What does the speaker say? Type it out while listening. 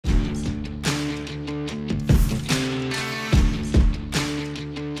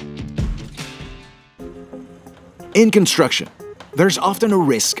In construction, there's often a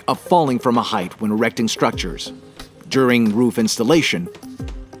risk of falling from a height when erecting structures, during roof installation,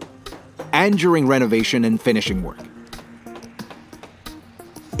 and during renovation and finishing work.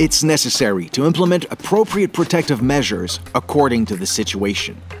 It's necessary to implement appropriate protective measures according to the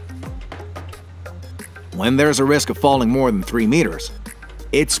situation. When there's a risk of falling more than 3 meters,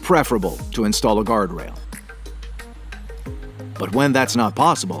 it's preferable to install a guardrail. But when that's not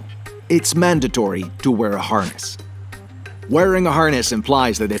possible, it's mandatory to wear a harness. Wearing a harness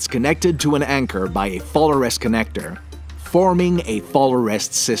implies that it's connected to an anchor by a fall arrest connector, forming a fall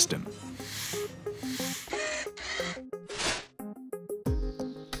arrest system.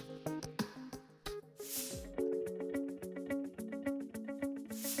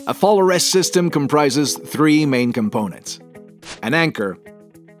 A fall arrest system comprises 3 main components: an anchor,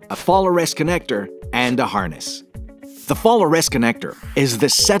 a fall arrest connector, and a harness. The fall arrest connector is the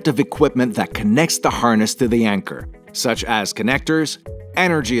set of equipment that connects the harness to the anchor, such as connectors,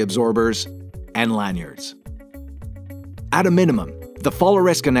 energy absorbers, and lanyards. At a minimum, the fall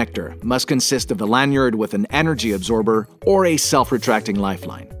arrest connector must consist of a lanyard with an energy absorber or a self-retracting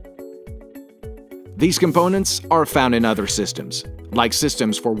lifeline. These components are found in other systems, like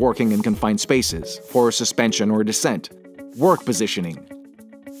systems for working in confined spaces, for suspension or descent, work positioning,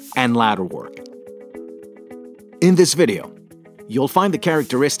 and ladder work. In this video, you'll find the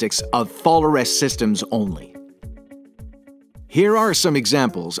characteristics of fall arrest systems only. Here are some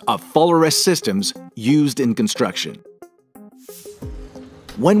examples of fall arrest systems used in construction.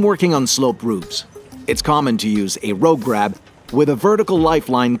 When working on sloped roofs, it's common to use a rope grab with a vertical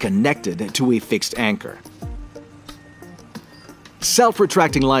lifeline connected to a fixed anchor.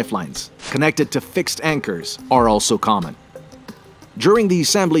 Self-retracting lifelines connected to fixed anchors are also common. During the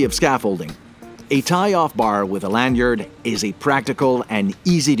assembly of scaffolding, a tie-off bar with a lanyard is a practical and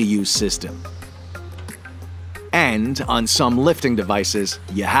easy-to-use system. And on some lifting devices,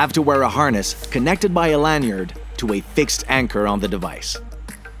 you have to wear a harness connected by a lanyard to a fixed anchor on the device.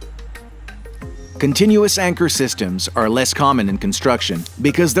 Continuous anchor systems are less common in construction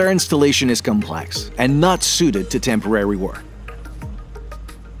because their installation is complex and not suited to temporary work.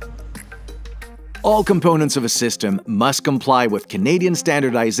 All components of a system must comply with Canadian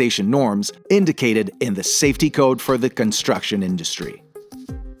standardization norms indicated in the Safety Code for the construction industry.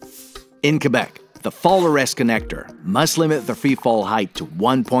 In Quebec, the fall arrest connector must limit the free fall height to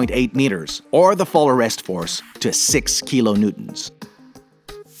 1.8 meters or the fall arrest force to 6 kilonewtons.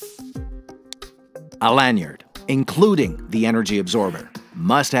 A lanyard, including the energy absorber,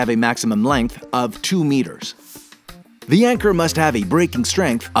 must have a maximum length of 2 meters. The anchor must have a breaking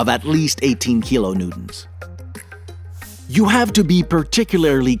strength of at least 18 kilonewtons. You have to be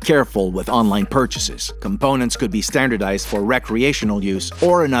particularly careful with online purchases. Components could be standardized for recreational use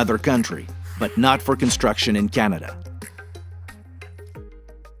or another country, but not for construction in Canada.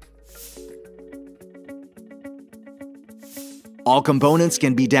 All components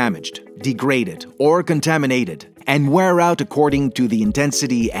can be damaged, degraded, or contaminated, and wear out according to the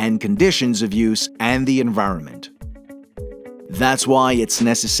intensity and conditions of use and the environment. That's why it's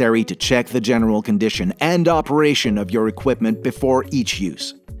necessary to check the general condition and operation of your equipment before each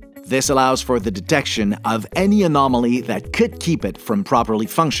use. This allows for the detection of any anomaly that could keep it from properly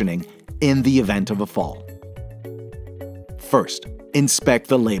functioning in the event of a fall. First, inspect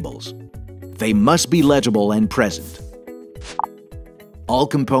the labels. They must be legible and present. All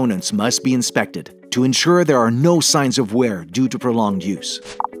components must be inspected to ensure there are no signs of wear due to prolonged use.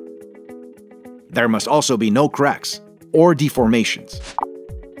 There must also be no cracks or deformations.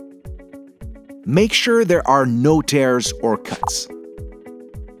 Make sure there are no tears or cuts.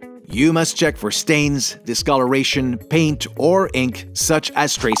 You must check for stains, discoloration, paint, or ink, such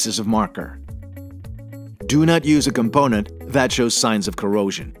as traces of marker. Do not use a component that shows signs of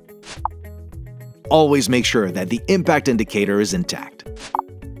corrosion. Always make sure that the impact indicator is intact.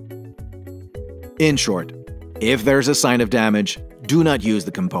 In short, if there's a sign of damage, do not use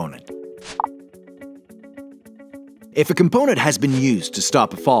the component. If a component has been used to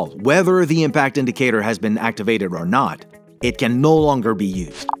stop a fall, whether the impact indicator has been activated or not, it can no longer be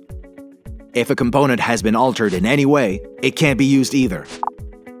used. If a component has been altered in any way, it can't be used either.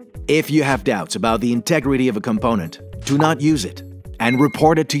 If you have doubts about the integrity of a component, do not use it and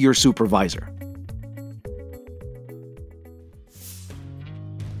report it to your supervisor.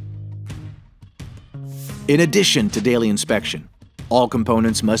 In addition to daily inspection, all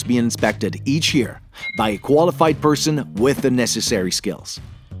components must be inspected each year by a qualified person with the necessary skills.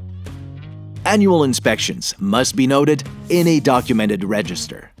 Annual inspections must be noted in a documented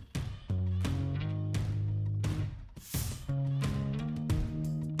register.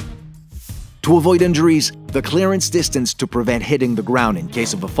 To avoid injuries, the clearance distance to prevent hitting the ground in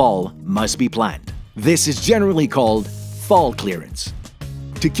case of a fall must be planned. This is generally called fall clearance.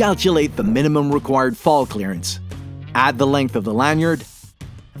 To calculate the minimum required fall clearance, add the length of the lanyard,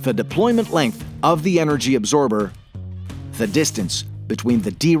 the deployment length of the energy absorber, the distance between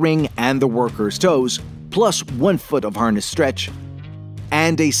the D-ring and the worker's toes, plus 1 foot of harness stretch,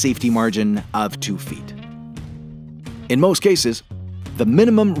 and a safety margin of 2 feet. In most cases, the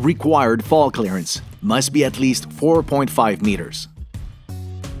minimum required fall clearance must be at least 4.5 meters.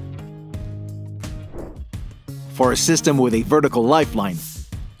 For a system with a vertical lifeline,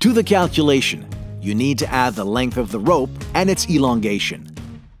 to the calculation, you need to add the length of the rope and its elongation.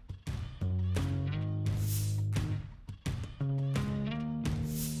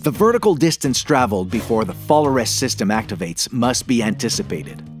 The vertical distance traveled before the fall arrest system activates must be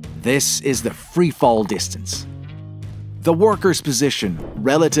anticipated. This is the free fall distance. The worker's position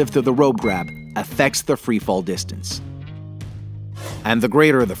relative to the rope grab affects the free fall distance. And the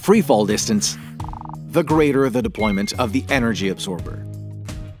greater the free fall distance, the greater the deployment of the energy absorber.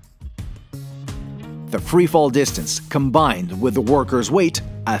 The free fall distance combined with the worker's weight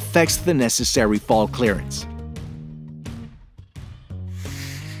affects the necessary fall clearance.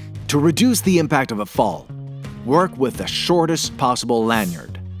 To reduce the impact of a fall, work with the shortest possible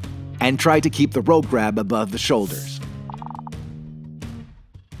lanyard and try to keep the rope grab above the shoulders.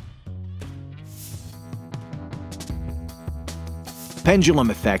 Pendulum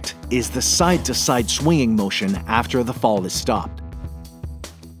effect is the side-to-side swinging motion after the fall is stopped.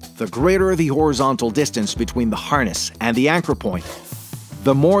 The greater the horizontal distance between the harness and the anchor point,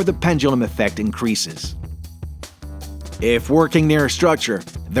 the more the pendulum effect increases. If working near a structure,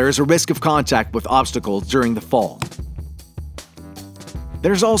 there is a risk of contact with obstacles during the fall.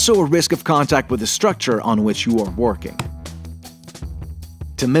 There's also a risk of contact with the structure on which you are working.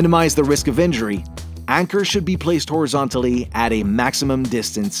 To minimize the risk of injury, anchors should be placed horizontally at a maximum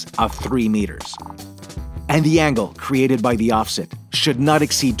distance of 3 meters. And the angle created by the offset should not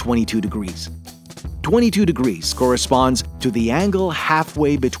exceed 22 degrees. 22 degrees corresponds to the angle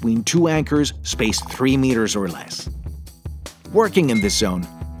halfway between two anchors spaced 3 meters or less. Working in this zone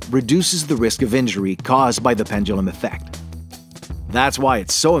reduces the risk of injury caused by the pendulum effect. That's why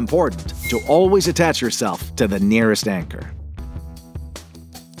it's so important to always attach yourself to the nearest anchor.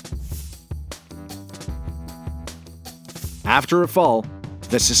 After a fall,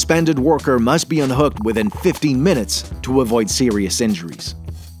 the suspended worker must be unhooked within 15 minutes to avoid serious injuries.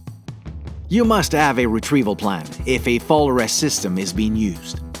 You must have a retrieval plan if a fall arrest system is being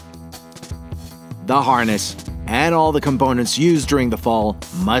used. The harness and all the components used during the fall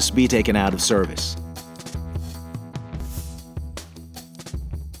must be taken out of service.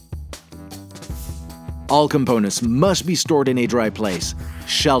 All components must be stored in a dry place,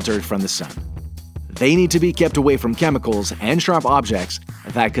 sheltered from the sun. They need to be kept away from chemicals and sharp objects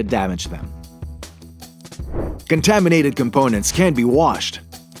that could damage them. Contaminated components can be washed,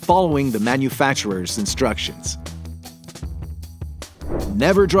 following the manufacturer's instructions.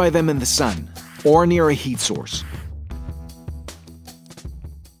 Never dry them in the sun or near a heat source.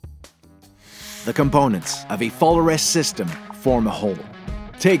 The components of a fall arrest system form a whole.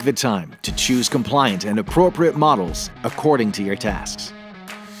 Take the time to choose compliant and appropriate models according to your tasks.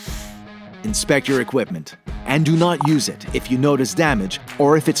 Inspect your equipment and do not use it if you notice damage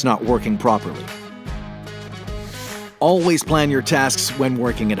or if it's not working properly. Always plan your tasks when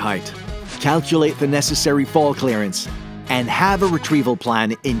working at height. Calculate the necessary fall clearance and have a retrieval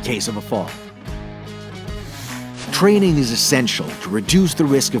plan in case of a fall. Training is essential to reduce the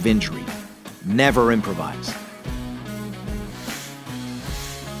risk of injury. Never improvise.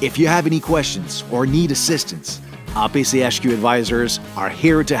 If you have any questions or need assistance, APCHQ advisors are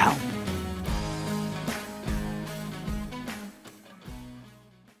here to help.